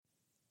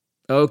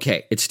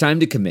Okay, it's time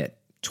to commit.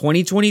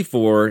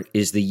 2024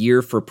 is the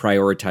year for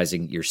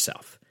prioritizing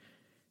yourself.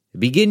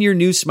 Begin your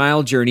new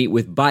smile journey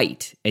with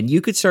Byte, and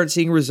you could start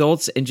seeing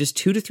results in just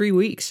 2 to 3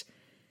 weeks.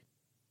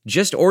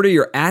 Just order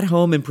your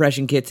at-home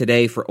impression kit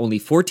today for only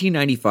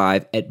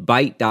 $14.95 at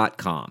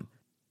Byte.com.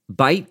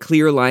 Byte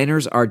clear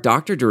liners are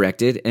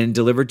doctor-directed and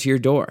delivered to your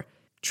door.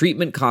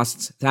 Treatment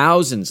costs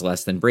thousands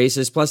less than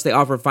braces, plus they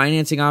offer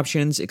financing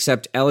options,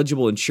 accept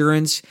eligible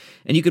insurance,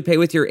 and you could pay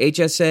with your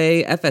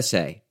HSA,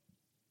 FSA.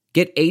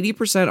 Get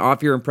 80%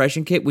 off your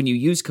impression kit when you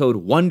use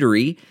code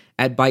WONDERY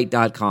at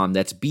Byte.com.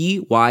 That's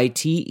BYTE.com.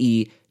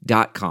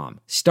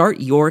 Start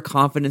your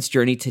confidence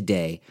journey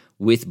today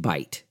with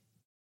Byte.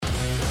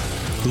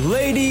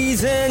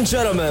 Ladies and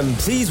gentlemen,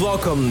 please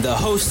welcome the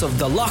host of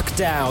The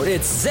Lockdown.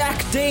 It's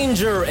Zach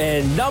Danger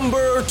and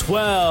number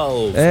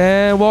 12.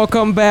 And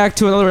welcome back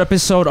to another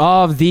episode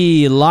of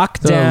The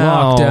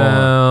Lockdown.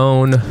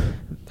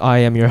 I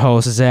am your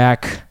host,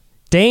 Zach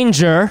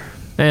Danger.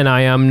 And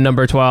I am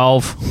number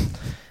 12.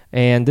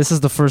 And this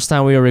is the first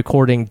time we are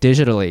recording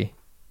digitally.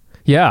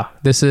 Yeah,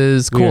 this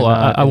is cool.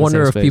 I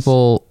wonder if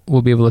people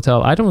will be able to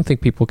tell. I don't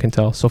think people can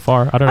tell so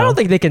far. I don't know.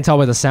 Think they can tell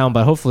by the sound,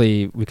 but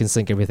hopefully we can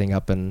sync everything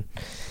up and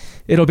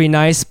it'll be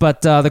nice.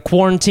 But the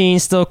quarantine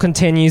still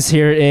continues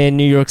here in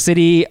New York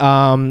City.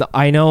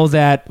 I know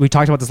that we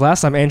talked about this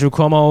last time. Andrew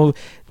Cuomo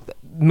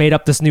made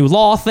up this new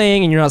law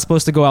thing and you're not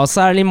supposed to go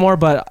outside anymore,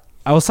 but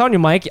I was telling you,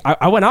 Mike,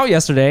 I went out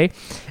yesterday,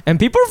 and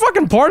people are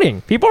fucking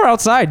partying. People are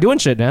outside doing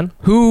shit, man.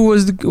 Who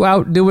was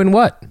out doing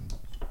what?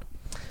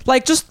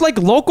 Just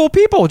local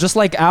people, just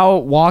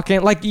out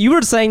walking. Like you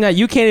were saying that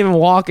you can't even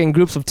walk in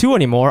groups of 2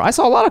 anymore. I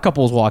saw a lot of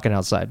couples walking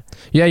outside.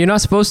 Yeah, you're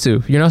not supposed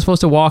to. You're not supposed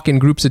to walk in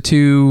groups of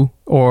 2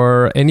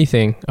 or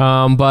anything.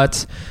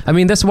 But I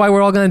mean, that's why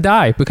we're all gonna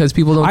die, because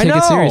people don't take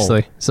it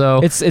seriously.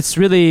 So it's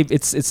really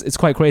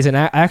quite crazy. And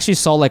I actually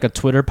saw a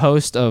Twitter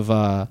post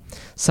of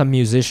some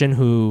musician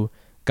who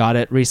got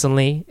it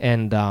recently,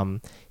 and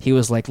he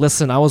was like,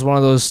 listen, I was one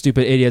of those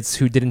stupid idiots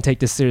who didn't take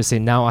this seriously.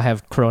 Now I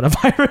have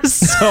coronavirus.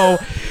 So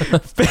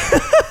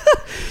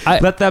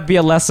let that be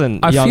a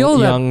lesson,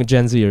 young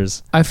Gen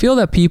Zers. I feel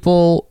that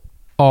people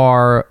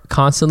are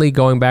constantly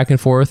going back and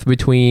forth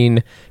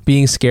between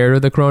being scared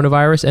of the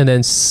coronavirus and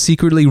then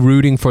secretly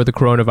rooting for the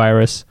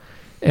coronavirus.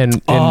 And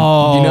you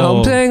know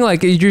what I'm saying?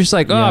 You're just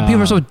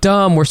people are so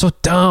dumb. We're so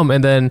dumb.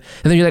 And then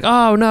you're like,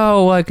 oh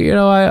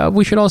no,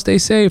 we should all stay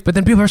safe. But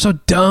then people are so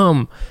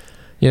dumb,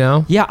 you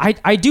know? Yeah,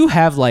 I do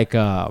have I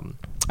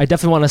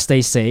definitely want to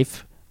stay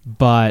safe,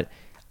 but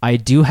I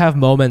do have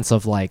moments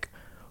of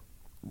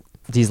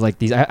these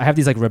I have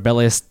these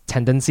rebellious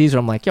tendencies where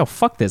I'm like, yo,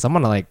 fuck this. I'm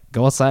gonna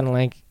go outside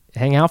and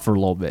hang out for a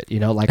little bit, you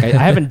know? I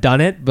haven't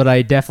done it, but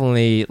I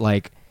definitely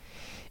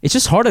it's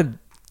just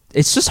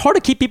hard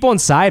to keep people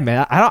inside,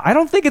 man. I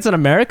don't think it's an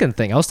American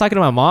thing. I was talking to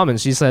my mom, and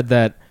she said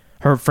that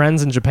her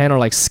friends in Japan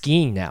are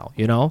skiing now.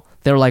 You know,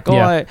 they're like, we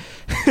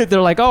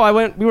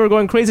were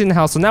going crazy in the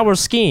house, so now we're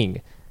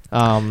skiing.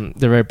 They're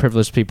very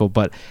privileged people,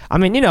 but I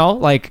mean,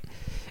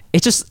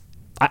 it's just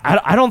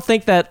I don't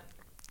think that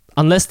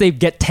unless they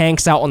get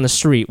tanks out on the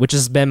street, which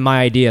has been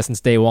my idea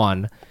since day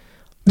one,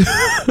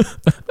 I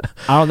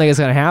don't think it's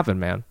gonna happen,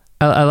 man.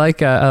 I like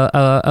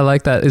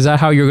that. Is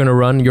that how you're gonna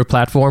run your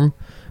platform?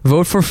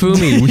 Vote for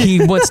Fumi.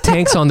 He wants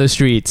tanks on the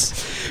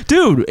streets.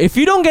 Dude, if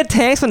you don't get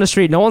tanks on the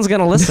street, no one's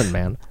going to listen,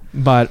 man.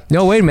 But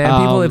no, wait,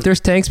 man. If there's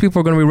tanks, people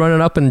are going to be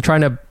running up and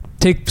trying to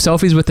take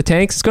selfies with the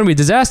tanks. It's going to be a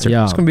disaster.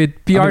 Yeah. It's going to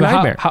be a PR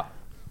nightmare.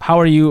 How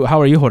are you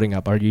holding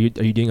up? Are you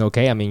doing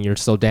okay? I mean, you're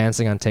still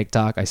dancing on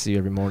TikTok. I see you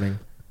every morning.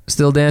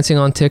 Still dancing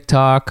on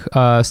TikTok.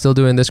 Still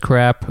doing this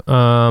crap.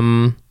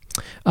 I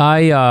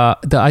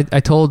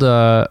told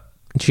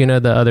Gina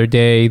the other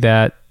day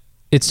that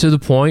it's to the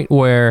point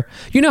where,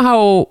 you know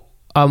how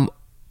I'm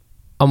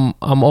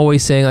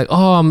always saying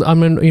I'm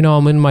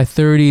in my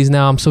 30s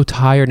now, I'm so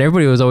tired, and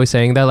everybody was always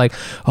saying that I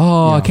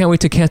can't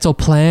wait to cancel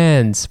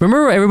plans.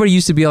 Remember, everybody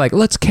used to be like,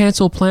 let's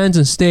cancel plans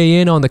and stay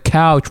in on the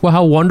couch. Well,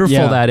 how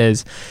wonderful that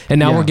is.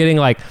 And now we're getting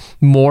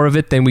more of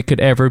it than we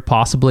could ever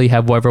possibly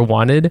have ever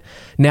wanted.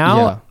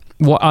 Now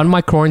on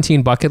my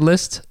quarantine bucket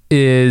list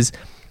is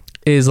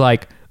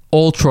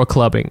ultra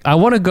clubbing. I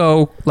want to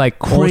go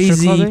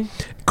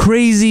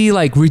crazy,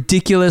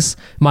 ridiculous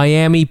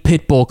Miami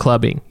pitbull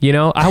clubbing. You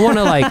know, I want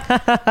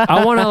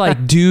to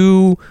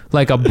do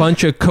a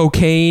bunch of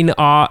cocaine,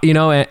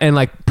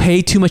 and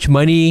pay too much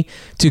money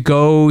to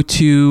go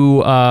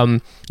to, a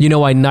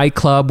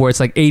nightclub where it's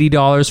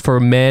 $80 for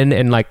men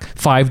and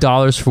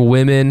 $5 for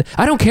women.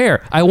 I don't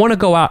care. I want to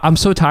go out. I'm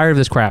so tired of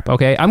this crap.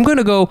 Okay. I'm going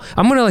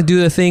to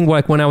do the thing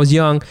when I was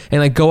young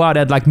and go out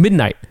at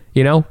midnight.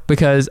 You know,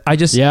 because I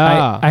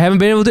haven't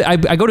been able to.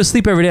 I go to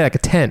sleep every day at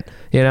 10.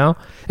 You know.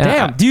 And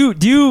damn. Do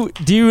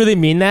you really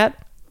mean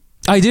that?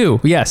 I do.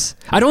 Yes.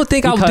 I don't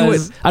think I'll do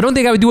it. I don't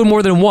think I would do it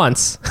more than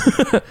once.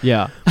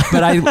 Yeah.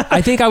 But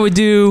I think I would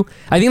do.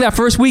 I think that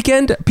first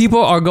weekend,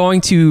 people are going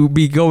to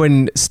be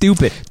going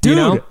stupid. Dude, you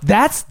know?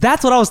 that's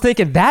what I was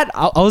thinking. That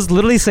I was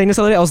literally saying this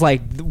the other day. I was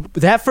like,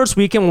 that first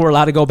weekend when we're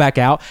allowed to go back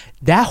out,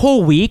 that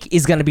whole week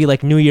is gonna be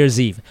like New Year's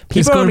Eve.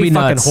 People are gonna be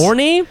fucking nuts.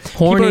 horny.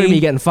 People are gonna be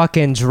getting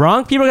fucking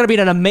drunk. People are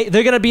gonna be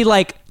they're gonna be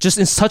like just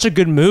in such a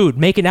good mood,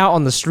 making out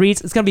on the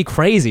streets. It's gonna be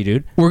crazy,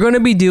 dude. We're going to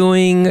be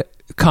doing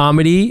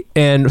comedy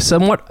and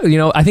somewhat,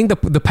 I think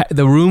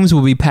the rooms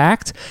will be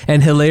packed,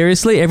 and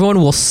hilariously everyone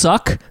will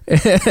suck.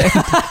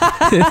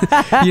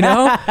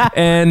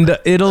 And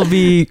it'll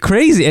be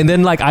crazy. And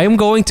then like I am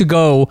going to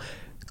go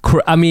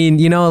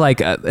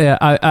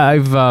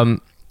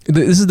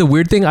this is the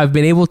weird thing. I've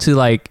been able to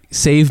like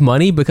save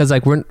money because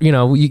like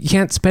you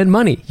can't spend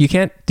money. You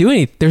can't do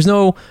anything. There's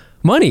no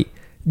money.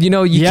 You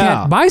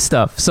can't buy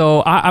stuff.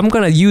 So I'm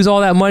going to use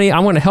all that money.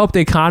 I'm going to help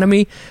the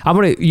economy. I'm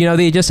going to,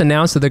 they just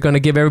announced that they're going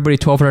to give everybody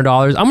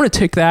 $1,200. I'm going to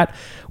take that.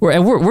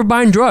 We're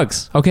buying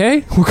drugs.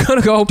 Okay. We're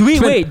going to go. Do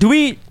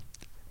we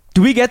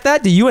get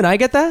that? Do you and I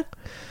get that?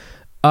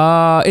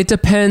 It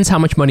depends how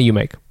much money you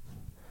make.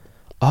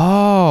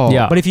 Oh,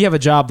 yeah. But if you have a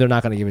job, they're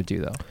not going to give it to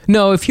you though.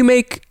 No, if you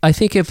make under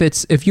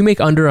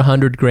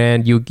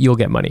 $100,000, you'll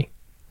get money.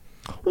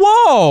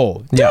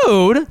 Whoa,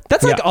 dude.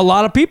 That's like a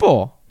lot of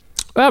people.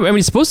 Well, I mean,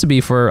 it's supposed to be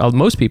for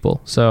most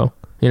people, so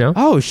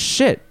Oh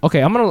shit!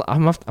 Okay, I'm gonna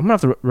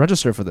have to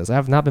register for this. I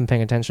have not been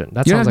paying attention.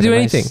 That you don't have to do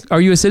anything.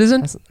 Are you a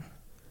citizen?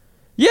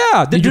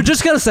 Yeah. You're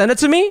just gonna send it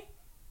to me?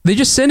 They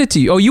just send it to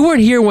you. Oh, you weren't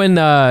here when.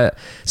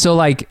 So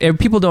like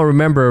people don't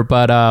remember,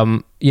 but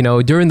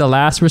during the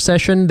last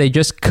recession, they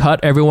just cut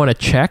everyone a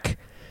check.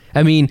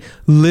 I mean,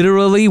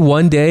 literally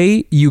one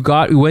day you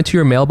went to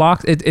your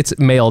mailbox. It's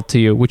mailed to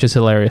you, which is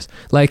hilarious.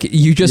 Like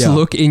you just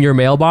look in your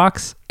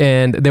mailbox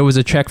and there was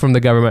a check from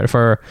the government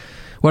for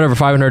whatever,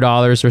 $500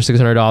 or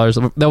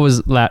 $600. That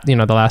was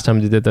the last time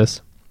they did this.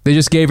 They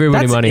just gave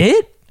everybody money. That's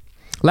it?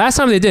 Last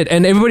time they did.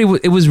 And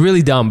it was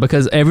really dumb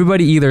because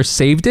everybody either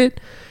saved it.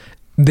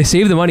 They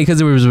saved the money because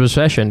there was a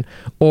recession,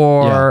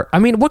 or I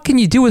mean, what can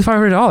you do with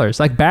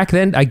 $500? Like back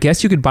then, I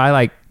guess you could buy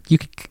like you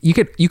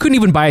couldn't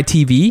even buy a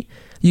TV.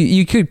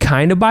 You could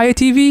kind of buy a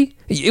TV.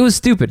 It was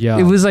stupid. Yeah.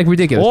 It was like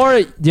ridiculous. Or,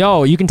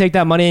 you can take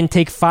that money and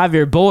take 5 of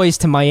your boys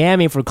to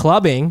Miami for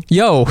clubbing.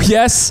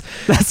 Yes.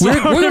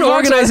 We're going to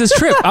organize this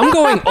trip. I'm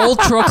going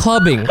ultra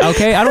clubbing,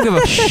 okay? I don't give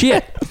a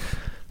shit.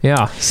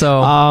 Yeah,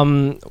 so...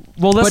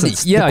 well, listen,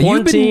 the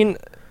quarantine...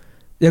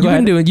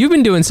 You've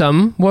been doing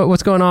something.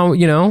 What's going on,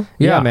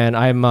 Yeah, man.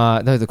 I'm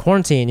the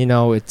quarantine,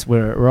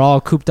 we're all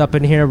cooped up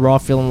in here. We're all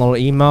feeling a little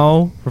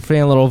emo. We're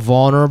feeling a little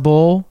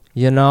vulnerable,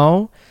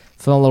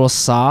 feeling a little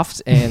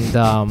soft, and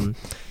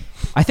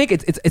I think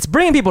it's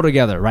bringing people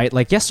together, right?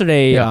 Like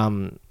yesterday,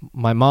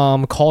 my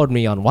mom called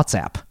me on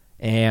WhatsApp,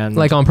 and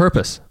like on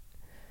purpose.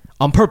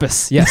 On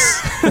purpose, yes.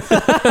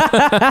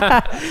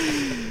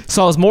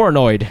 So I was more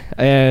annoyed,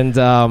 and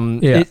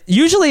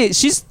usually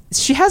she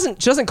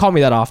doesn't call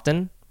me that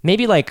often.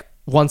 Maybe like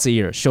once a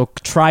year she'll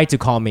try to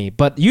call me,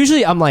 but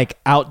usually I'm like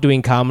out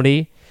doing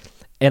comedy,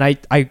 and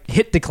I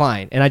hit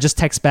decline, and I just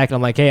text back, and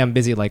I'm like, hey, I'm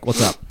busy. Like,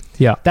 what's up?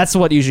 Yeah, that's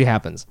what usually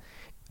happens.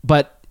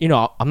 But,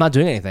 I'm not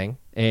doing anything.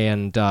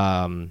 And,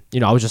 I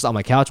was just on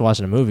my couch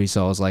watching a movie.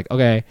 So I was like,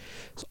 okay.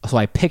 So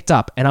I picked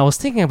up. And I was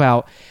thinking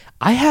about,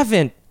 I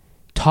haven't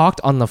talked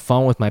on the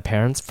phone with my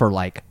parents for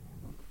like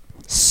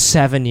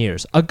 7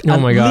 years. At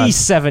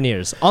least 7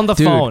 years. On the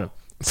phone.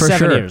 For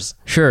 7 years.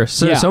 Sure.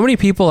 So many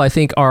people, I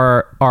think,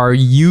 are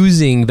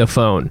using the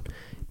phone.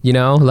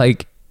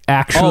 Like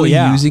actually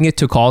using it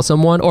to call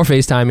someone. Or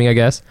FaceTiming, I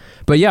guess.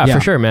 But for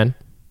sure, man.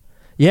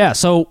 Yeah,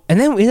 so, and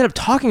then we ended up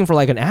talking for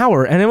like an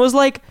hour, and it was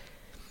like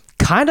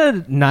kind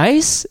of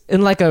nice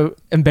in like a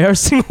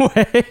embarrassing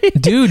way.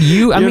 Dude,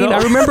 I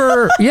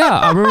remember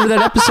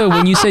that episode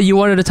when you said you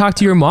wanted to talk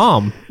to your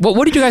mom.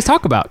 What did you guys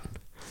talk about?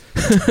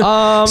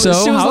 How's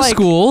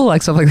school,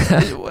 like stuff like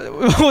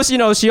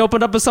that. She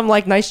opened up with some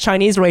like nice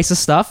Chinese racist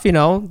stuff,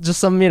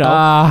 just some,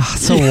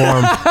 so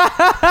warm.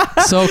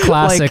 So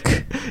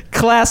classic.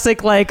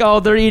 Classic, like, oh,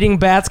 they're eating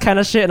bats kind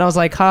of shit. And I was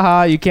like,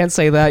 haha, you can't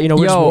say that.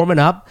 We're just warming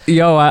up.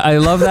 I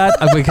love that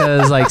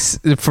because like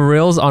for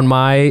reals on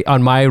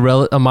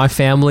my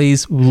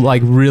family's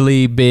like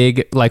really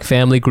big like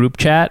family group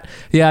chat.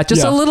 Yeah,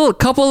 just a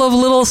couple of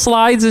little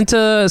slides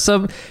into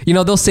some,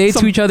 they'll say it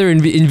to each other in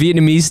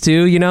Vietnamese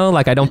too,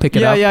 like I don't pick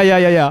it up.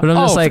 Yeah. But I'm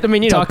just like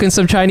talking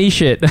some Chinese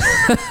shit.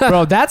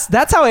 Bro,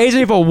 that's how Asian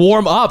people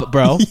warm up,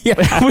 bro.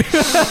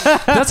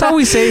 That's how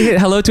we say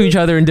hello to each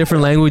other in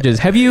different languages.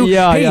 Have you?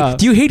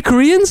 Do you hate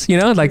Koreans?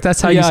 Like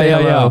that's how you say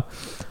hello.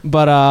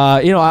 But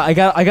I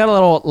got a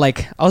little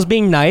like I was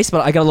being nice,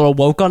 but I got a little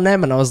woke on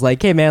them, and I was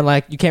like, hey man,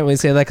 like you can't really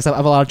say that because I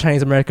have a lot of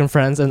Chinese American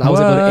friends, and I was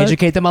able to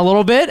educate them a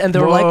little bit, and they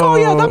were like, oh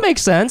yeah, that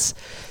makes sense.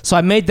 So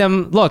I made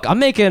them look. I'm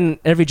making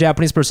every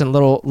Japanese person a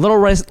little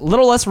less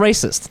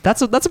racist.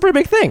 That's a pretty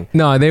big thing.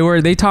 No,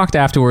 they talked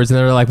afterwards, and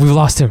they were like, we've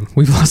lost him.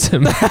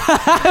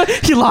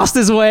 He lost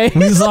his way.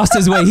 He's lost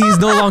his way. He's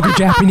no longer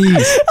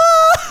Japanese.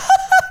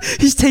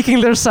 He's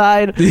taking their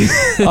side.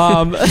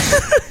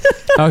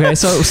 Okay,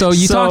 so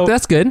you talked.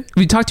 That's good.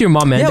 We talked to your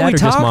mom and dad, or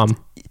just mom?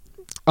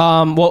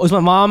 Well, it was my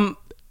mom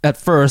at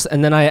first,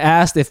 and then I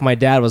asked if my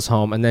dad was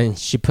home, and then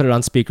she put it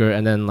on speaker,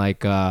 and then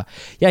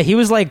he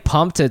was like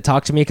pumped to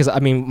talk to me because I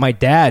mean, my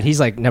dad, he's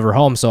like never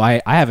home, so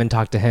I haven't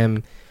talked to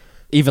him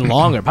even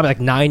longer, probably like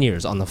 9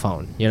 years on the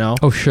phone, you know?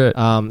 Oh shit.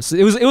 So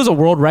it was a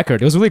world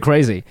record. It was really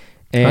crazy.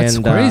 And, that's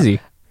crazy.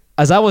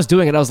 As I was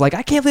doing it, I was like,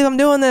 I can't believe I'm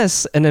doing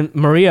this. And then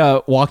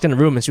Maria walked in the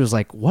room and she was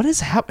like, what is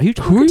happening?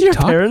 Who are you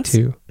talking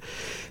to?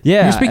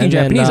 Yeah. You're speaking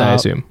Japanese, I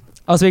assume.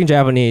 I was speaking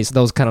Japanese. That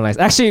was kind of nice.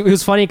 Actually, it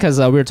was funny because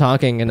we were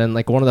talking, and then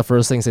like one of the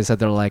first things they said,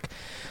 they're like,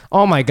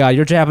 "Oh my god,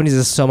 your Japanese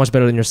is so much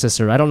better than your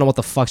sister. I don't know what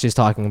the fuck she's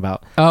talking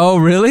about." Oh,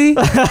 really?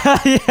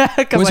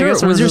 Yeah. Was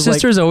your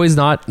sister's always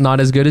not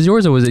as good as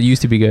yours, or was it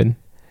used to be good?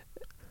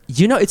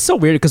 You know, it's so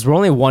weird because we're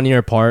only 1 year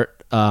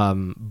apart.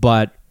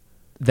 But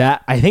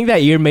I think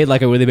that year made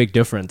like a really big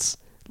difference.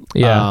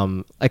 Yeah.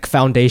 Like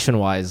foundation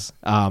wise,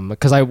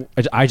 because I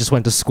just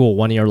went to school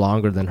 1 year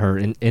longer than her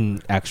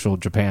in actual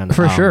Japan.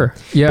 For sure.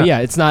 Yeah. But yeah,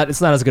 it's not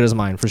as good as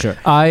mine for sure.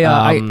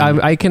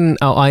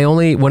 I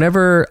only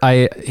whenever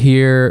I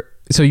hear.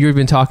 So you've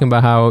been talking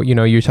about how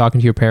you're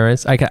talking to your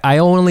parents. I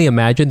only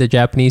imagine the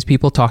Japanese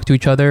people talk to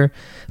each other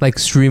like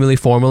extremely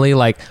formally,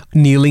 like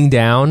kneeling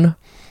down.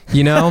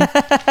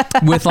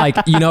 With like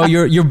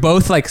you're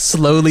both like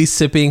slowly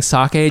sipping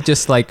sake,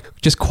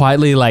 just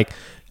quietly like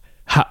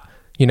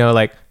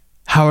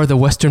how are the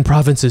Western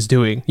provinces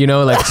doing?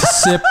 Like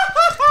sip,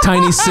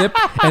 tiny sip,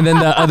 and then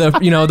the other,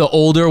 the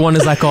older one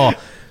is like, oh,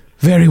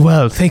 very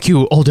well, thank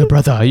you, older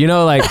brother.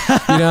 Yeah.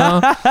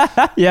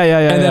 And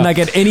then like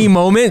at any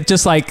moment,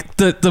 just like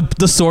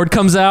the sword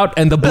comes out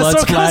and the blood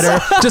splatter.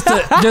 just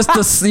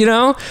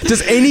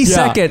any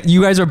second,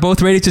 you guys are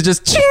both ready to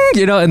just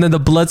ching, and then the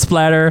blood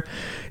splatter,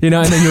 and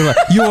then you're like,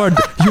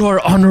 you are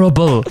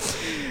honorable.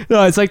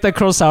 No, it's like the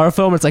Kurosawa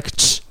film. It's like,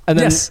 and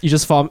then you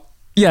just fall.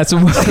 Yeah, so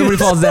everybody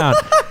falls down.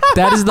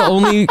 That is the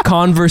only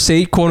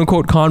quote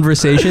unquote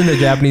conversation that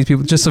Japanese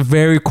people, just a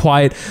very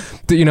quiet,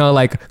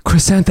 like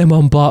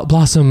chrysanthemum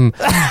blossom.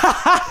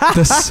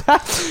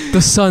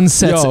 The sun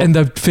sets and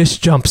the fish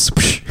jumps.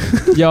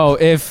 Yo,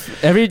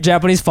 if every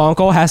Japanese phone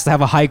call has to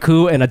have a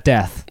haiku and a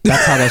death,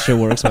 that's how that shit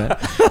works, man.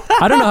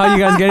 I don't know how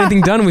you guys get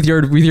anything done with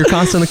your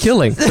constant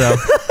killing. So.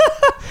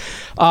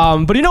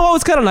 But you know what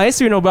was kind of nice,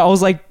 but I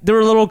was like, they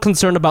were a little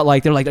concerned about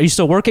like, they're like, are you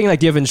still working?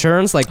 Like, do you have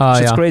insurance? Like,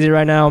 shit's crazy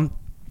right now.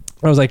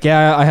 I was like,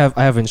 yeah, I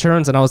have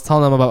insurance, and I was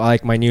telling them about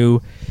like my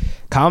new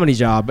comedy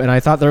job, and I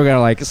thought they were gonna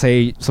like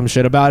say some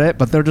shit about it,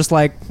 but they're just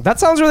like,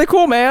 that sounds really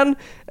cool, man.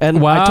 And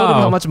I told them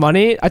how much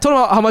money I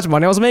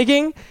was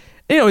making.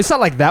 It's not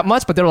like that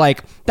much, but they're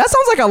like, that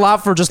sounds like a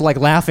lot for just like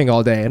laughing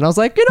all day. And I was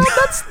like,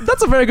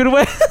 that's a very good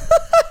way.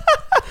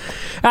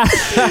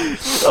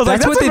 That's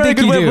what they think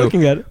you do.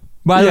 Looking at it.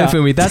 By the way,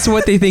 Fumi, that's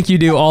what they think you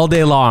do all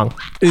day long,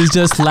 is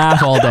just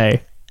laugh all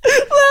day.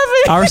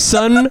 Laughing. Our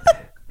son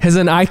has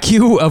an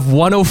IQ of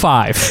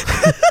 105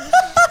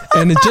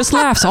 and it just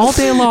laughs all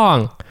day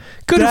long.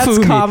 Good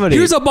Fumi. Comedy.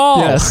 Here's a ball.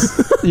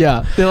 Yes.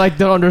 Yeah. They like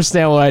don't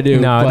understand what I do.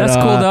 No, that's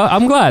cool though.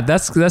 I'm glad.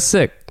 That's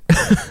sick.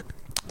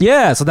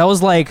 Yeah. So that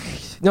was like,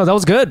 that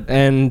was good.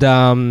 And,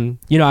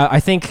 I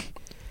think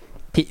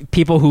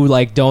people who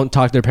like don't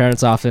talk to their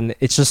parents often,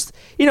 it's just,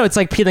 it's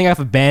like peeling off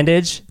a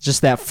bandage.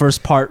 Just that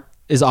first part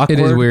is awkward.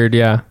 It is weird.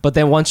 Yeah. But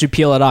then once you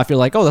peel it off, you're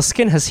like, oh, the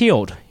skin has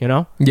healed,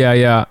 Yeah.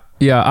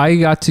 I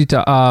got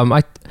to,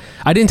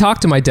 I didn't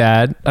talk to my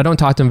dad. I don't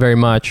talk to him very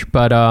much,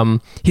 but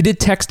he did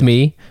text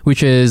me,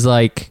 which is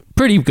like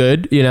pretty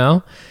good,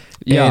 Yeah.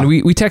 And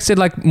we texted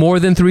like more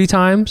than 3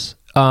 times.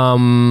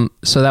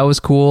 So that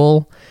was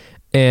cool.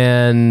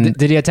 And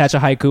did he attach a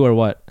haiku or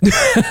what?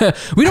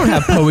 We don't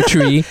have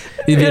poetry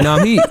in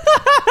Vietnam. He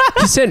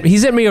sent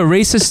me a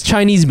racist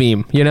Chinese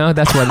meme.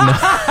 That's what.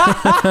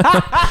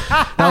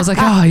 I was like,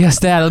 oh yes,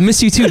 Dad. I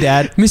miss you too,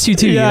 Dad. Miss you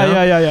too.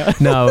 Yeah.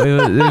 No,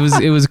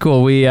 it was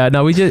cool. We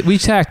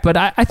checked, but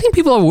I think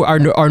people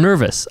are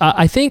nervous.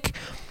 I think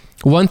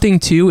one thing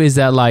too is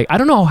that like I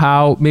don't know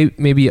how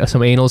maybe some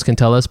anals can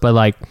tell us, but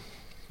like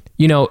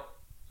in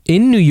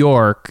New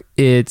York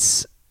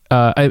it's.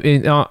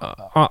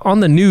 On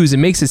the news, it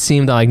makes it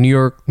seem that like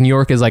New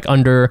York is like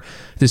under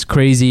this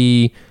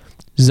crazy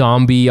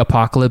zombie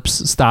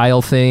apocalypse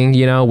style thing,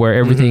 where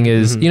everything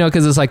is,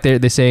 because it's like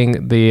they're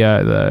saying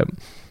the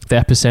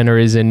epicenter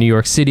is in New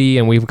York City,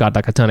 and we've got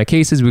like a ton of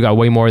cases. We got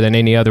way more than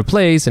any other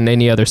place and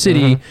any other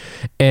city,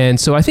 and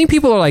so I think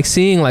people are like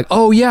seeing like,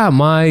 oh yeah,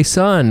 my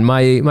son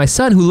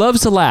who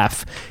loves to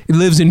laugh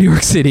lives in New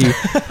York City, and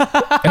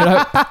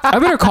I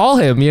better call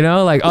him,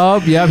 like,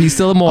 oh yeah, he's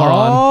still a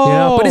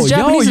moron, but his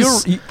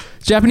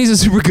Japanese is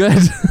super good.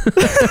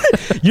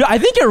 I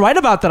think you're right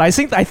about that. I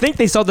think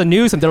they saw the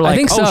news and they're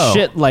like, oh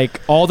shit, like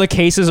all the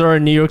cases are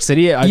in New York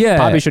City. I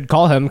probably should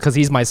call him because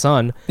he's my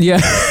son. Yeah.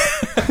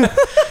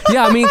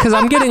 Yeah, I mean, because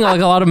I'm getting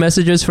like a lot of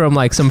messages from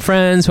like some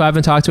friends who I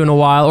haven't talked to in a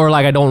while, or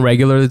like I don't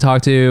regularly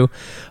talk to.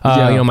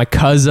 My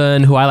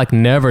cousin who I like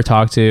never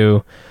talk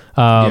to.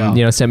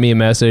 sent me a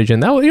message,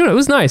 and that was, it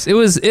was nice. It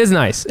is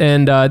nice,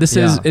 and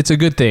it's a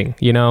good thing,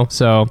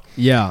 So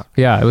yeah,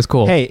 it was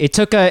cool. Hey,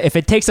 if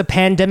it takes a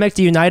pandemic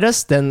to unite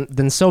us,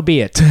 then so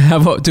be it. To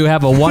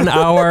have a 1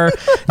 hour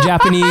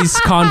Japanese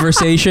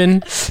conversation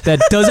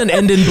that doesn't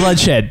end in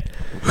bloodshed.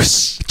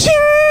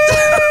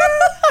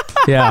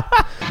 Yeah.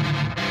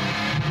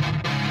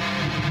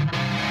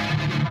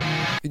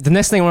 The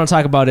next thing I want to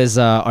talk about is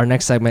our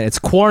next segment. It's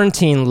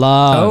quarantine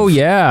love. Oh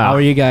yeah. How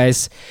are you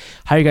guys?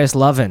 How are you guys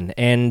loving?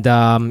 And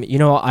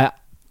I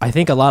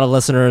think a lot of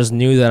listeners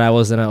knew that I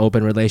was in an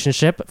open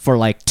relationship for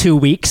like 2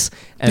 weeks,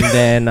 and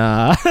then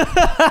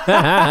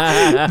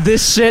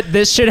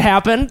this shit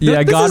happened.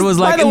 Yeah, God was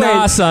like,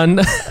 "Nah,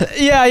 son."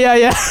 Yeah.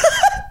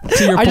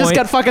 To your point. I just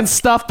got fucking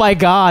stuffed by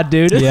God,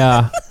 dude.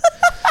 Yeah.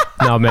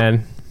 No,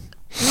 man.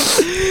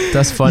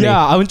 That's funny.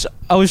 Yeah,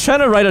 I was trying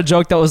to write a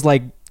joke that was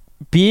like,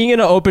 being in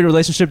an open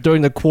relationship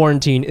during the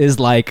quarantine is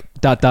like ...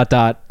 I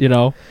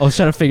was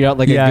trying to figure out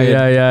like a good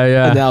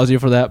analogy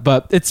for that,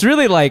 but it's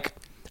really like,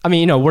 I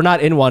mean, we're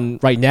not in one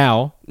right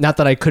now. Not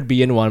that I could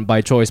be in one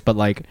by choice, but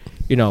like,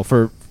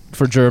 for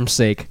germ's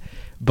sake.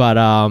 But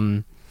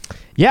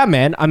yeah,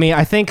 man. I mean,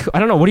 I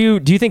don't know.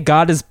 Do you think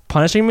God is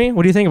punishing me?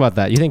 What do you think about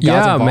that? You think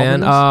God's involved in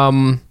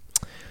this?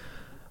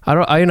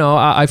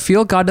 I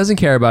feel God doesn't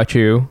care about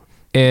you.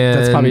 And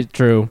that's probably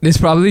true. It's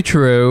probably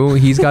true.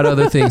 He's got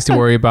other things to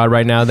worry about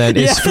right now. Then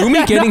is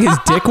Fumi getting his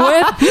dick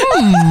wet?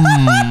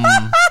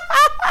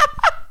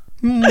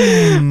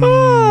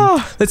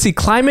 Let's see,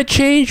 climate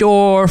change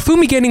or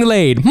Fumi getting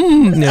laid?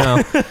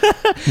 No,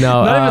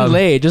 not even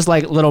laid. Just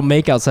like little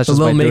makeout sessions.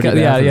 A little makeout.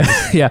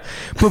 Yeah.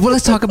 But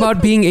let's talk about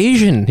being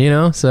Asian.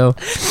 So,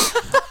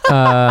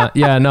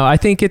 I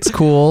think it's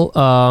cool.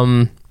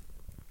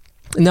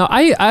 No,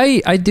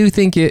 I do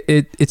think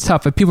it's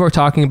tough. If people are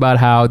talking about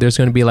how there's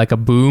going to be like a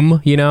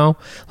boom,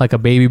 like a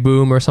baby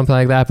boom or something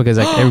like that, because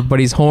like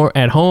everybody's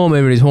at home,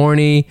 everybody's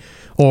horny,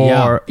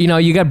 or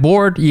you got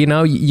bored, you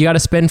got to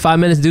spend 5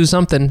 minutes to do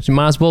something. So you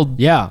might as well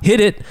hit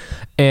it.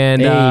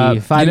 And hey,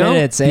 5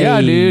 minutes. Hey. Yeah,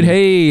 dude.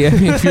 Hey,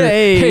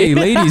 hey,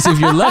 ladies, if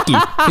you're lucky,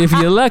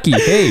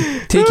 hey,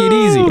 take it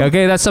easy.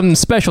 Okay, that's something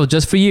special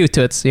just for you,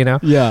 toots.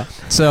 Yeah.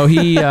 So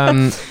he,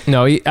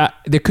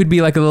 there could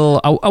be like a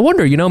little. I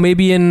wonder,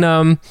 maybe in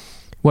 9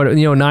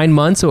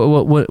 months.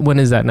 When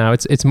is that now?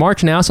 It's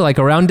March now, so like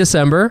around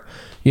December,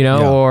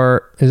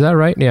 or is that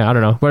right? Yeah, I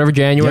don't know. Whatever,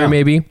 January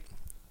maybe.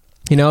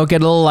 Get a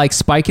little like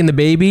spike in the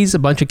babies, a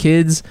bunch of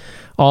kids,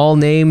 all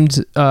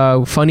named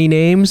funny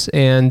names,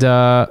 and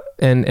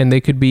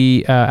they could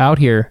be out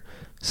here.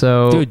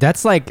 So, dude,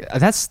 that's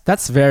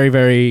very,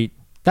 very.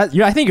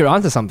 I think you're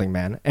onto something,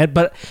 man.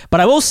 But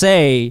I will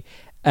say,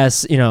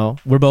 as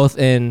we're both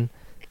in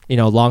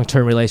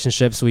long-term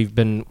relationships. We've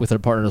been with our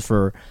partners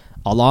for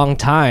a long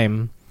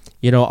time.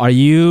 Are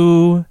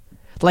you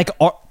like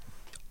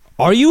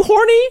are you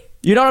horny?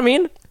 You know what I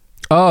mean?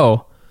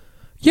 Oh,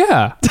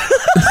 yeah.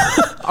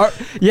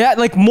 Yeah,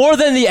 like more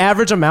than the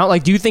average amount.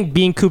 Like, do you think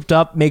being cooped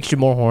up makes you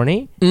more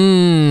horny?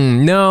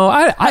 No,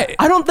 I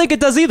don't think it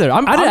does either.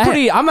 I'm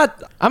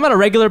at a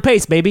regular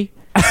pace, baby.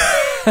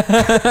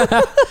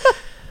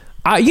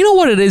 You know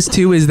what it is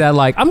too is that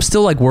like I'm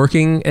still like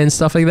working and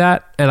stuff like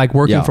that, and like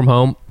working from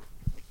home,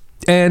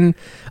 and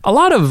a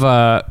lot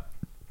of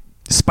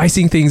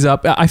spicing things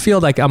up. I feel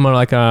like I'm on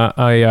like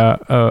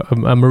a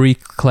Marie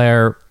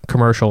Claire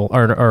commercial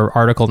or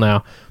article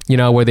now,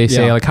 where they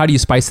say like, how do you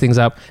spice things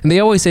up? And they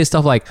always say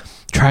stuff like,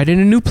 try it in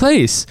a new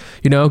place,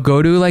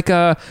 go to like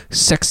a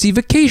sexy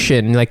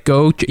vacation, like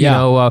go,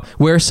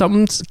 wear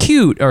something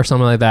cute or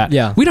something like that.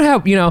 Yeah. We don't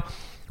have,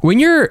 when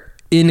you're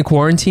in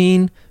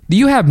quarantine,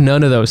 you have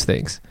none of those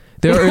things.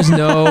 There is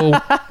no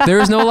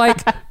like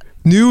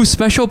new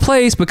special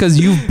place because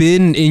you've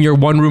been in your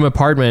one room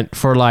apartment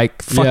for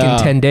like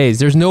fucking 10 days.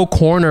 There's no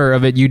corner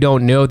of it you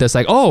don't know that's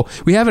like, oh,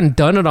 we haven't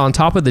done it on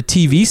top of the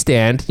TV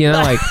stand.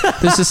 Like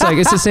this is like,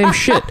 it's the same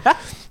shit.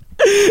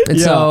 And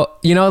so,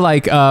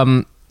 like,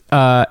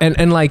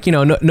 and like,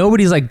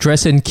 nobody's like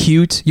dressing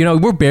cute.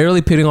 We're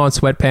barely putting on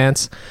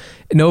sweatpants.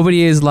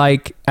 Nobody is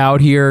like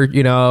out here,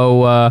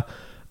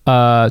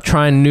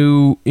 trying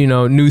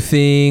new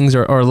things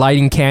or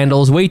lighting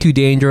candles. Way too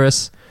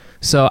dangerous.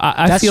 So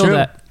I feel true.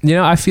 That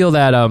I feel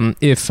that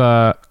if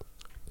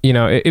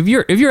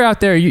you're out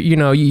there,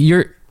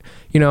 you're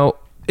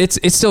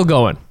it's still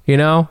going.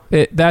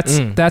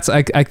 That's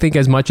I think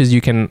as much as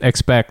you can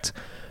expect,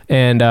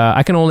 and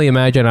I can only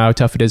imagine how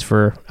tough it is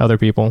for other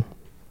people.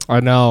 I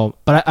know,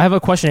 but I have a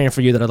question here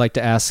for you that I'd like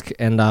to ask,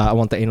 and I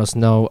want the Anos to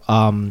know.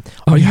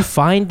 Are you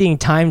finding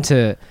time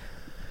to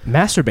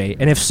masturbate?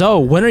 And if so,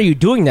 when are you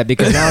doing that?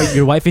 Because now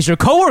your wife is your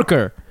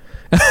coworker.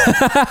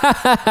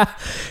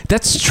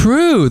 That's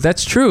true.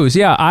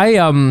 Yeah, I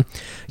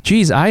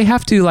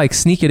have to like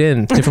sneak it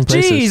in different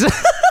places.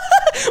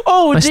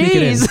 Oh,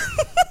 jeez.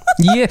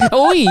 Yeah.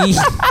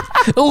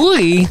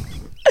 Oi.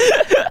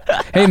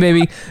 Hey,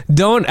 baby,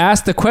 don't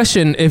ask the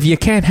question if you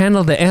can't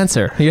handle the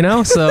answer.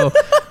 So,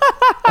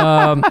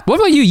 What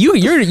about you?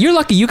 You're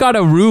lucky. You got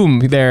a room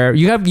there.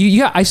 You have.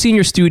 I've seen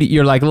your studio.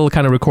 Your like little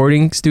kind of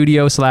recording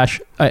studio /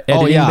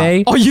 editing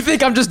bay. Oh, you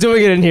think I'm just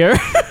doing it in here?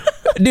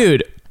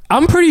 Dude,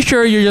 I'm pretty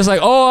sure you're just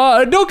like,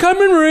 don't come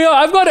in, Maria.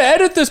 I've got to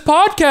edit this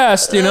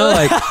podcast. You know,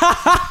 like,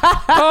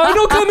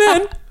 don't come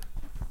in.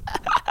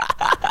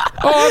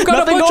 I've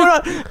got Nothing going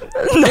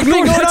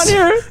on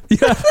here.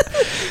 Yeah.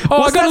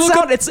 What's that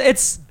sound?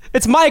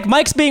 It's Mike.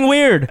 Mike's being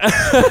weird.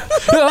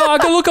 I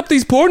gotta look up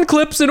these porn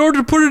clips in order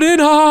to put it in.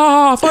 Ha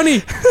ha ha!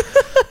 Funny.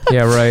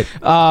 Yeah, right.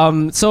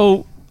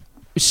 So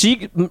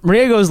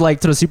Maria goes like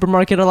to the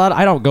supermarket a lot.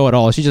 I don't go at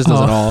all. She just does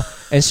it all,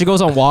 and she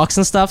goes on walks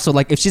and stuff. So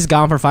like if she's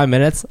gone for 5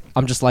 minutes,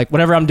 I'm just like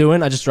whatever I'm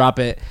doing, I just drop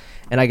it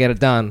and I get it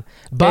done.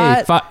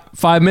 But hey,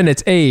 5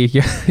 minutes, hey,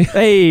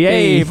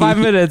 hey, 5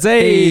 minutes,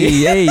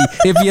 hey,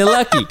 if you're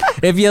lucky.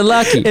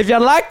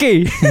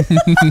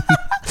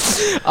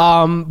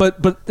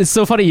 But it's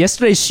so funny.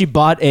 Yesterday she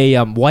bought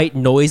a white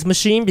noise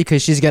machine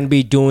because she's gonna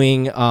be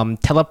doing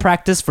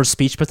telepractice for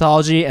speech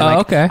pathology.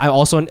 And okay. I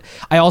also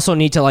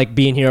need to like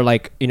be in here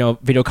like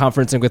video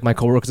conferencing with my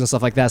coworkers and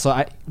stuff like that. So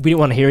we didn't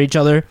want to hear each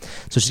other.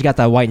 So she got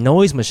that white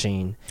noise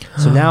machine.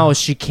 So now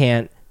she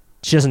doesn't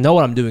know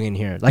what I'm doing in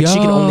here. Like she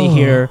can only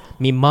hear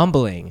me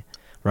mumbling,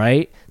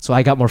 right? So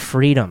I got more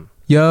freedom.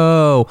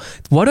 Yo,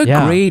 what a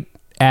great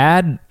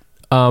ad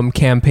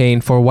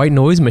campaign for white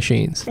noise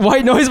machines.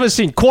 White noise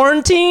machine.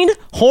 Quarantine?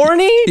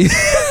 Horny?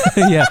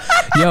 Yeah.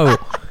 Yo,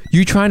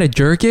 you trying to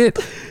jerk it?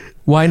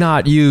 Why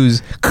not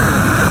use...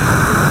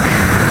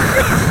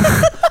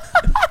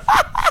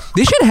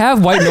 They should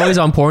have white noise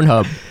on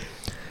Pornhub.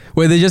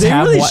 Where they just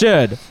have... They really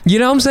should. You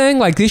know what I'm saying?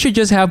 Like, they should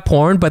just have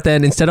porn, but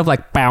then instead of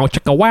like, bow,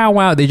 chicka, wow,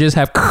 wow, they just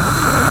have...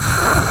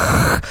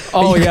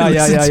 Oh,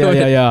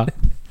 yeah.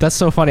 That's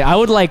so funny. I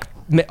would like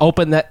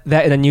open that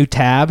in a new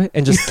tab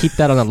and just keep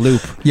that on a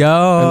loop.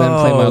 Yo. And then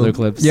play my other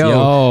clips.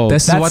 Yo.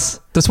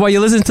 That's why you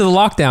listen to the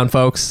lockdown,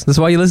 folks. That's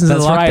why you listen to the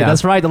lockdown.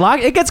 That's right.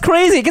 It gets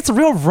crazy. It gets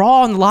real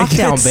raw in the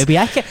lockdown, baby.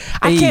 I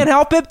can't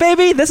help it,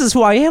 baby. This is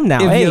who I am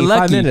now. If you're lucky,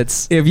 5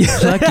 minutes. If you're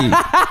lucky.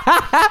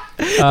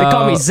 They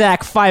call me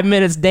Zach 5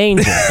 minutes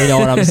danger. You know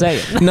what I'm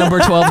saying? Number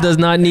 12 does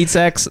not need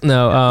sex.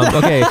 No.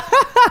 Okay.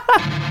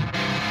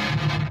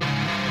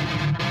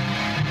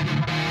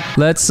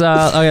 Let's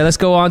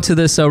go on to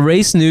this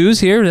race news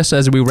here, just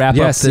as we wrap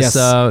up this this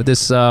episode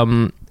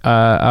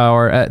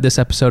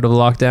of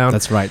Lockdown.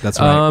 That's right.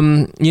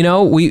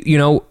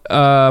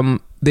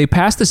 They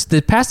passed the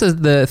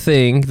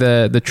thing,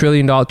 the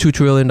 $2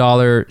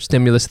 trillion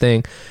stimulus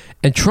thing,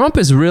 and Trump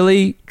is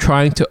really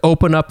trying to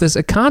open up this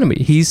economy.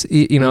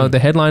 The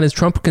headline is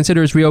Trump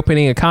considers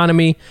reopening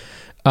economy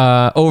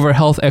over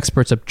health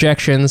experts'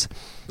 objections.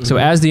 So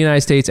as the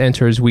United States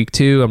enters week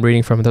 2, I'm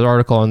reading from this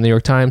article in the New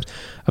York Times,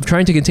 of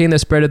trying to contain the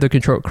spread of the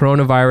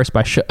coronavirus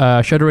by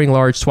shuttering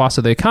large swaths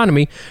of the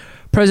economy,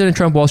 President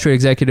Trump, Wall Street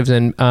executives,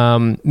 and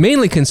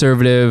mainly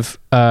conservative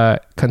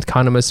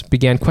economists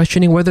began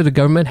questioning whether the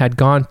government had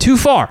gone too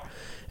far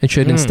and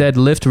should instead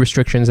lift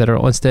restrictions that are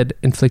instead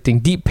inflicting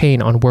deep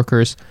pain on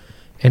workers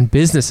and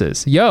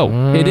businesses.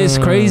 It is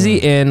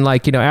crazy. And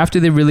after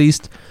they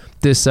released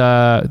this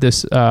 $2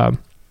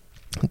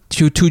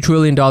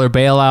 trillion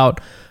bailout,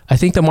 I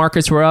think the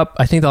markets were up.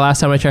 I think the last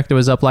time I checked, it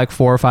was up like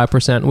 4 or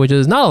 5%, which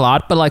is not a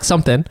lot, but like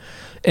something.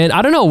 And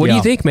I don't know. What do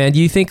you think, man? Do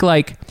you think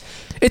like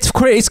it's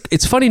crazy?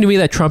 It's funny to me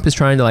that Trump is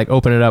trying to like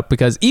open it up,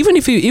 because even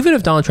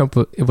if Donald Trump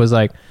was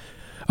like,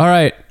 all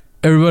right,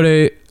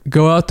 everybody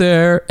go out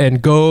there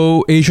and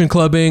go Asian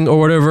clubbing or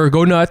whatever,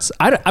 go nuts.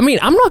 I mean,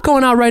 I'm not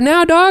going out right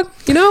now, dog.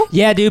 You know?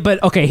 Yeah, dude.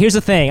 But okay, here's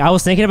the thing. I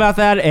was thinking about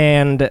that,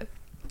 and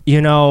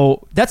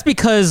that's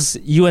because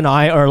you and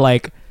I are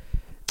like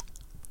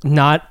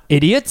not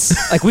idiots.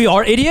 Like we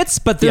are idiots,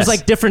 but there's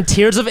like different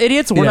tiers of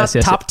idiots. We're not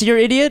top tier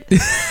idiot.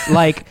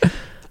 Like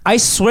I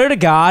swear to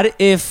God,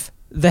 if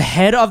the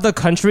head of the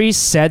country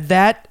said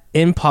that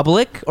in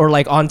public or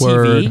like on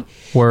TV,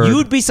 you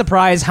would be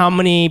surprised how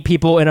many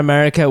people in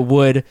America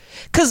would.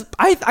 Because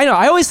I know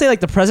I always say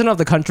like the president of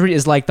the country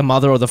is like the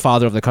mother or the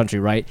father of the country,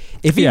 right?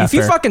 If you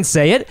fucking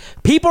say it,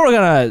 people are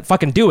gonna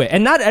fucking do it,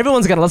 and not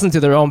everyone's gonna listen to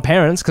their own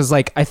parents. Because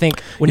like I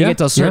think when you get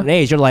to a certain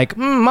age, you're like,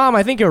 Mom,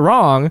 I think you're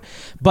wrong.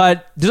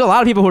 But there's a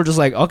lot of people who are just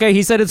like, okay,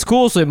 he said it's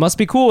cool, so it must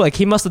be cool. Like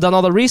he must have done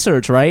all the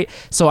research, right?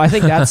 So I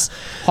think that's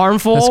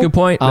harmful. That's a good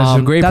point. That's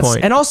a great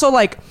point. And also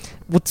like,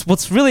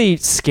 What's really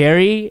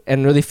scary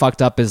and really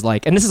fucked up is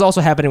like, and this is also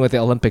happening with the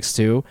Olympics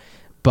too,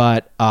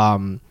 but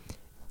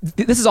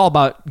this is all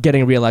about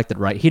getting reelected,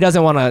 right? He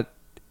doesn't want to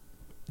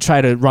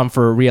try to run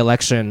for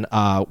reelection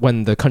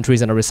when the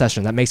country's in a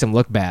recession. That makes him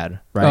look bad,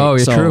 right? Oh,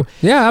 yeah, true.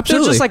 Yeah,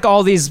 absolutely. There's just like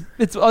all these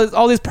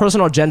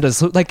personal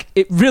agendas. Like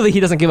it really, he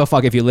doesn't give a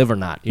fuck if you live or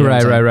not. You know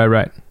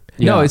right.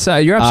 Yeah. No, it's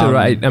you're absolutely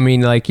right. I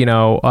mean, like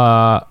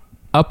I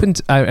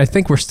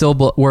think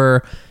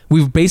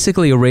we've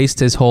basically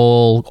erased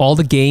all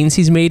the gains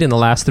he's made in the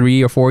last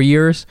 3 or 4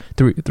 years,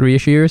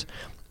 three-ish years,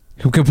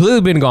 have completely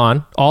been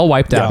gone, all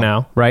wiped out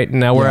now, right? And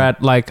now we're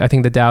at like, I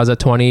think the Dow's at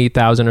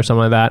 20,000 or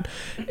something like that.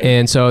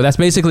 And so that's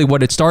basically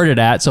what it started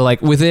at. So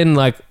like within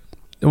like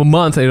a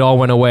month, it all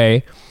went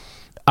away.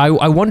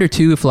 I wonder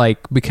too if like,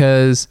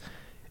 because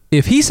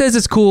if he says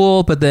it's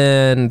cool, but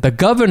then the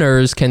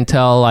governors can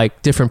tell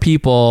like different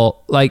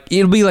people, like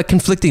it'll be like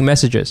conflicting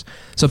messages.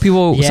 So some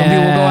people will go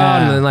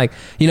out and then like,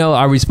 you know,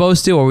 are we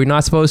supposed to or are we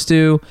not supposed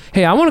to?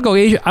 Hey, I want to go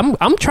Asia.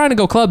 I'm trying to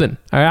go clubbing.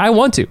 All right, I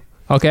want to.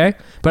 Okay,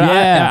 but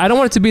I don't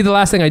want it to be the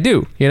last thing I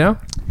do. You know.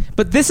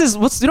 But this is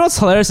what's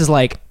hilarious is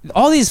like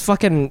all these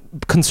fucking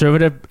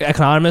conservative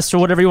economists or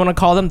whatever you want to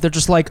call them. They're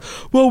just like,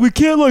 well, we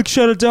can't like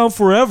shut it down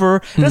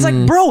forever. And it's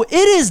like, bro, it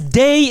is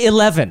day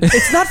 11.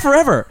 It's not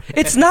forever.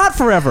 It's not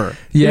forever.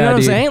 You know what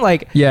I'm saying?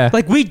 Like,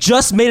 like we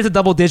just made it to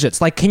double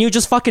digits. Like, can you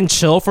just fucking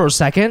chill for a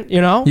second?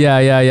 You know?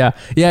 Yeah.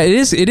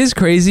 It is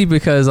crazy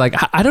because like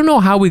I don't know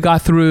how we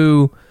got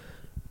through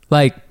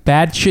like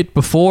bad shit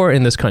before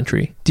in this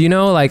country. Do you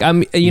know? Like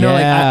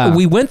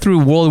we went through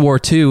World War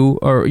II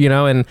or you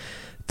know and.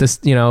 This,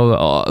 you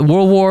know,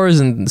 world wars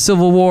and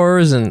civil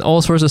wars and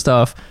all sorts of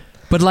stuff.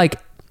 But like,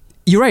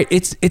 you're right.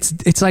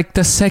 It's like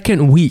the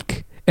second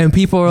week and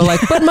people are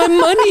like, but my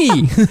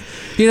money,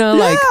 you know,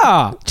 like,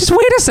 just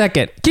wait a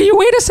second. Can you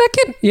wait a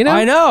second? You know,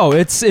 I know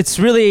it's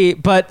really,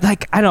 but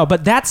like, I know,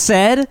 but that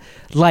said,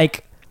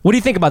 like, what do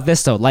you think about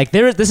this though? Like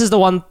this is the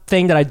one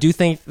thing that I do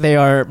think they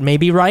are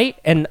maybe right.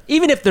 And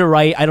even if they're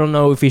right, I don't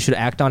know if we should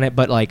act on it,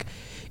 but like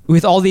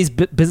with all these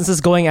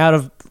businesses going out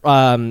of,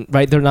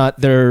 right,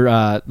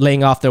 they're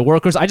laying off their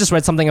workers. I just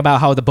read something about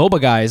how the boba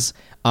guys,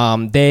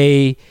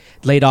 they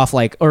laid off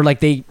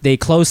they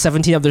closed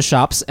 17 of their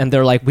shops and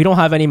they're like, we don't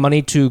have any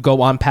money to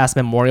go on past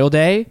Memorial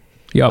Day.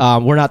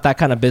 Yep. We're not that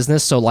kind of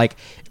business. So like,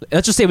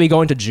 let's just say we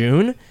go into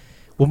June.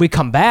 When we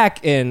come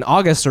back in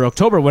August or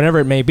October, whenever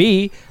it may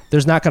be,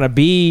 there's not going to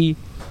be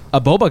a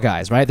boba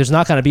guys, right? There's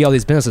not going to be all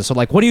these businesses. So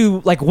like,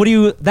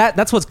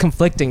 that's what's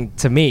conflicting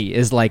to me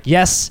is like,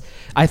 yes,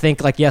 I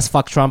think like, yes,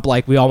 fuck Trump.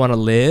 Like we all want to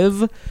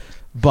live,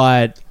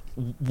 but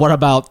what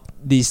about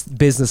these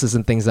businesses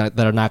and things that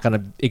are not going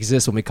to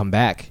exist when we come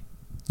back?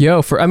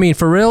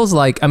 For reals,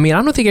 like, I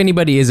don't think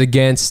anybody is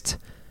against,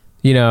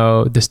 you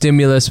know, the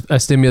stimulus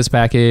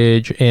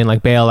package and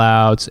like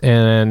bailouts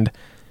and,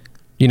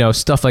 you know,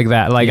 stuff like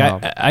that. Like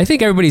I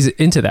think everybody's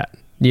into that,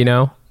 you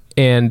know,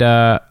 and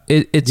but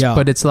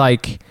it's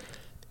like,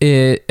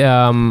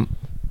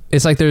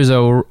 it's like there's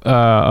a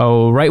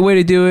right way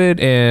to do it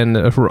and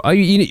a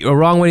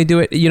wrong way to do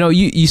it. You know,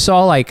 you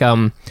saw like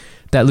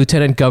that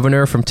lieutenant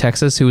governor from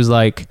Texas who was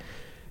like,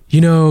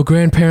 you know,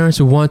 grandparents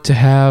who want to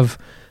have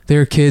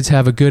their kids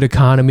have a good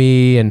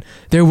economy and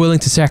they're willing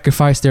to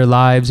sacrifice their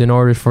lives in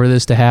order for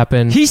this to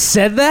happen. He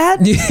said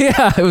that?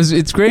 Yeah,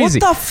 it's crazy.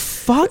 What the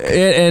fuck?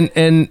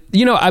 And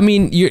you know,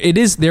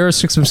 there are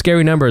some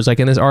scary numbers. Like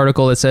in this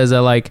article, it says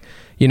that like,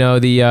 you know,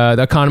 the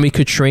economy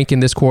could shrink in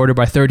this quarter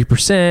by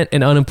 30%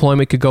 and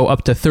unemployment could go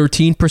up to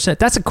 13%.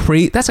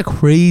 That's a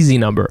crazy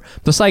number.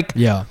 That's like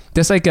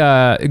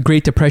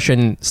Great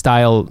Depression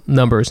style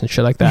numbers and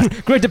shit like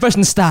that. Great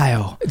Depression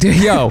style.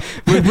 Yo,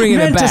 we're bringing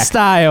it back.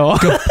 Style.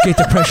 Great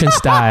Depression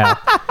style.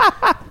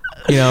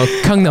 You know,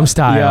 Gangnam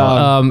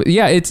style.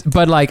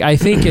 But like I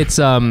think it's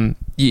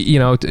you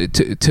know,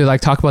 to like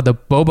talk about the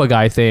boba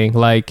guy thing,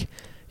 like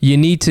you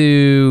need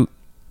to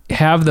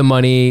have the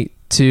money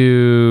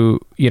to,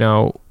 you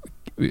know,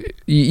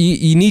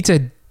 you need to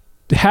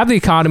have the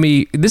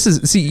economy.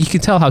 You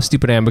can tell how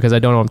stupid I am because I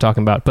don't know what I'm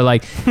talking about. But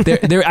like,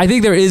 I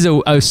think there is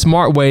a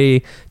smart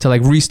way to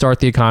like restart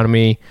the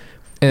economy.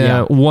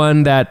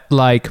 One that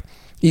like,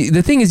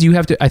 the thing is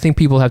I think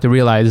people have to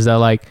realize is that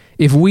like,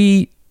 if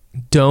we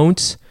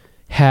don't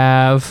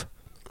have,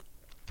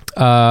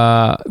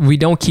 we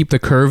don't keep the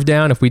curve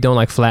down, if we don't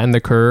like flatten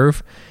the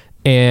curve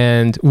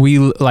and we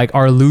like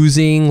are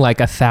losing like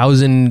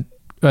 2,000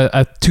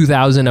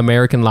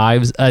 American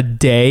lives a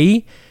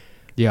day,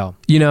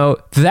 you know,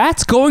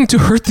 that's going to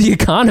hurt the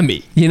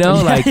economy, you know,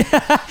 like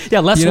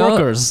less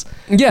workers.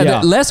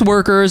 Less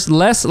workers,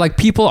 less like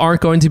people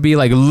aren't going to be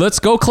like, let's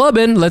go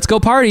clubbing, let's go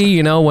party,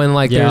 you know, when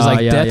like there's like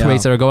death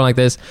rates that are going like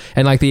this.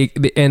 And like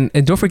and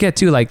don't forget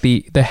too, like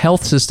the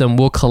health system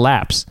will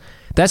collapse.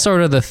 That's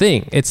sort of the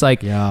thing. It's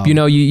like, you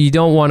know, you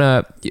don't want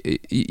to,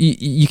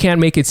 you can't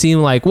make it seem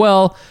like,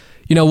 well,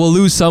 you know, we'll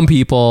lose some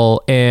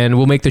people and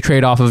we'll make the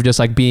trade-off of just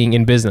like being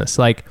in business.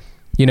 Like,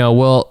 you know,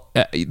 well,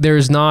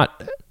 there's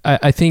not,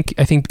 I think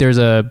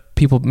there's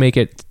people make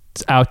it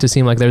out to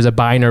seem like there's a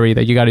binary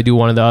that you got to do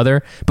one or the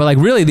other. But like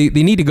really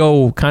they need to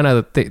go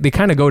they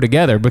kind of go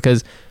together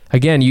because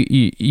again,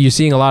 you're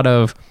seeing a lot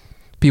of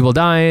people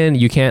dying.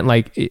 You can't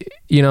like,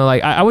 you know,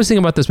 like I was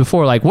thinking about this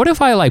before. Like, what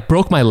if I like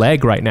broke my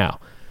leg right now?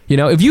 You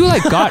know, if you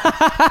like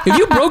if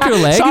you broke your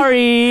leg,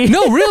 sorry,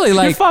 no, really,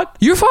 like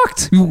you're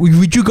fucked.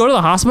 Would you go to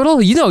the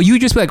hospital? You know, you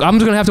just be like, I'm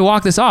just gonna have to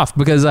walk this off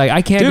because like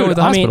I can't go to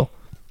the hospital.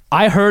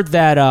 I heard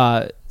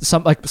that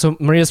so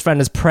Maria's friend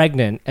is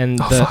pregnant and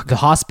the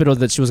hospital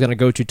that she was gonna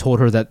go to told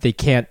her that they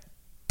can't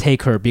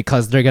take her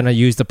because they're gonna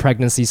use the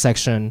pregnancy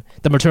section,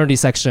 the maternity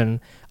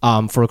section,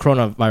 for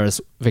coronavirus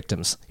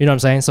victims. You know what I'm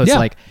saying? So it's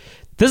like.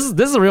 This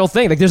is a real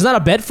thing. Like, there's not a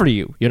bed for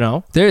you, you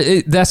know?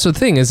 That's the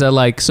thing is that,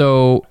 like,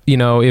 so, you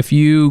know, if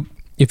you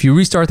if you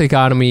restart the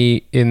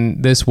economy in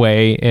this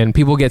way and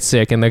people get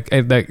sick and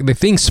the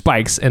thing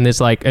spikes and it's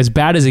like as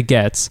bad as it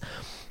gets,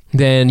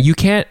 then you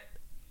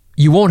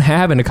won't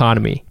have an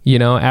economy, you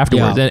know,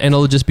 afterwards. Yeah. And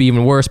it'll just be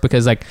even worse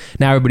because like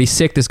now everybody's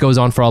sick. This goes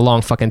on for a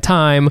long fucking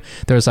time.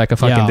 There's like a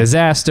fucking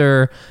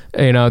disaster,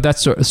 you know,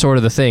 that's sort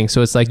of the thing.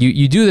 So it's like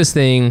you do this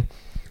thing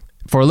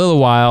for a little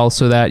while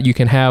so that you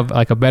can have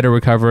like a better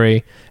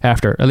recovery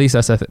after. At least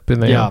that's the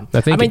thinking.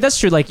 I mean, that's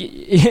true. Like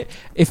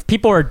if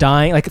people are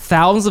dying, like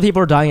thousands of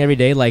people are dying every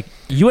day, like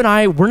you and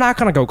I, we're not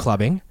going to go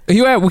clubbing.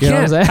 Yeah, we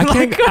can't. I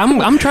can't.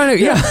 I'm trying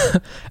to. Yeah,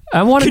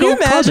 I want to go. Can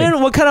you imagine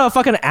clubbing. what kind of a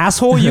fucking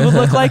asshole you would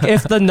look like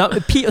if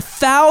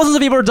thousands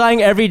of people are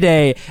dying every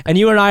day and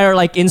you and I are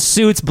like in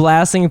suits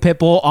blasting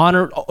Pitbull on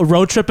a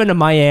road trip into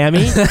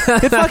Miami?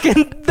 People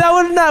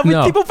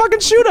fucking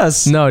shoot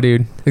us. No,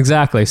 dude.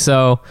 Exactly.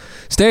 So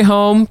stay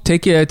home.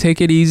 Take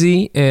it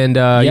easy, and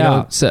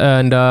let's.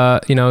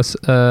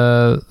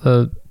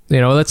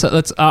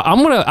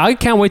 I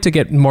can't wait to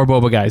get more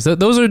boba guys.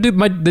 Those are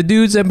the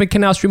dudes at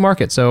Canal Street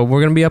Market. So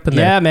we're gonna be up in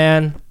there. Yeah,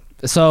 man.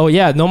 So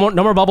yeah, no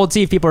more bubble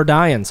tea if people are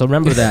dying. So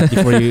remember that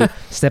before you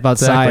step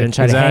outside and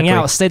try to hang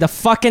out. Stay the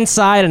fuck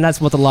inside, and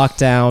that's what the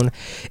lockdown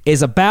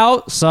is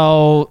about.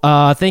 So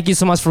thank you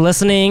so much for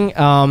listening.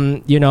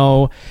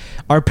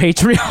 Our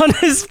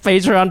Patreon is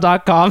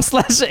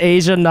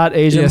patreon.com/Asian Not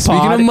Asian. Yeah,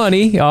 speaking of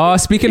money, use some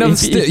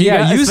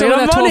of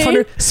that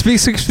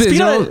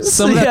 $1,200.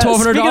 Some of that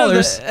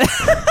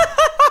 $1,200.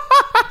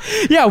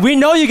 Yeah, we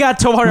know you got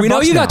 $1,200. We know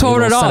you got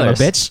 $1,200,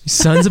 bitch.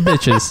 Sons of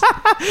bitches.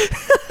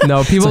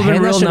 No, people have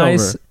been real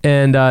nice,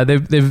 and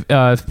they've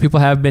people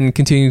have been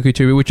continuing to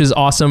contribute, which is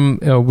awesome.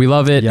 We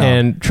love it,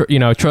 and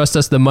trust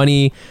us. The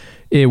money.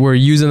 We're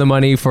using the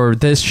money for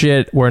this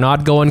shit. We're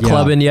not going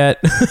clubbing yet.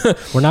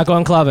 We're not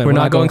going clubbing. We're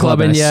not going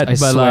clubbing yet.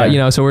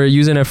 But so we're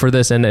using it for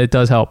this, and it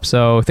does help.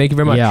 So thank you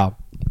very much. Yeah,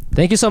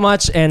 thank you so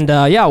much, and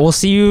we'll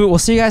see you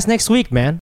guys next week, man.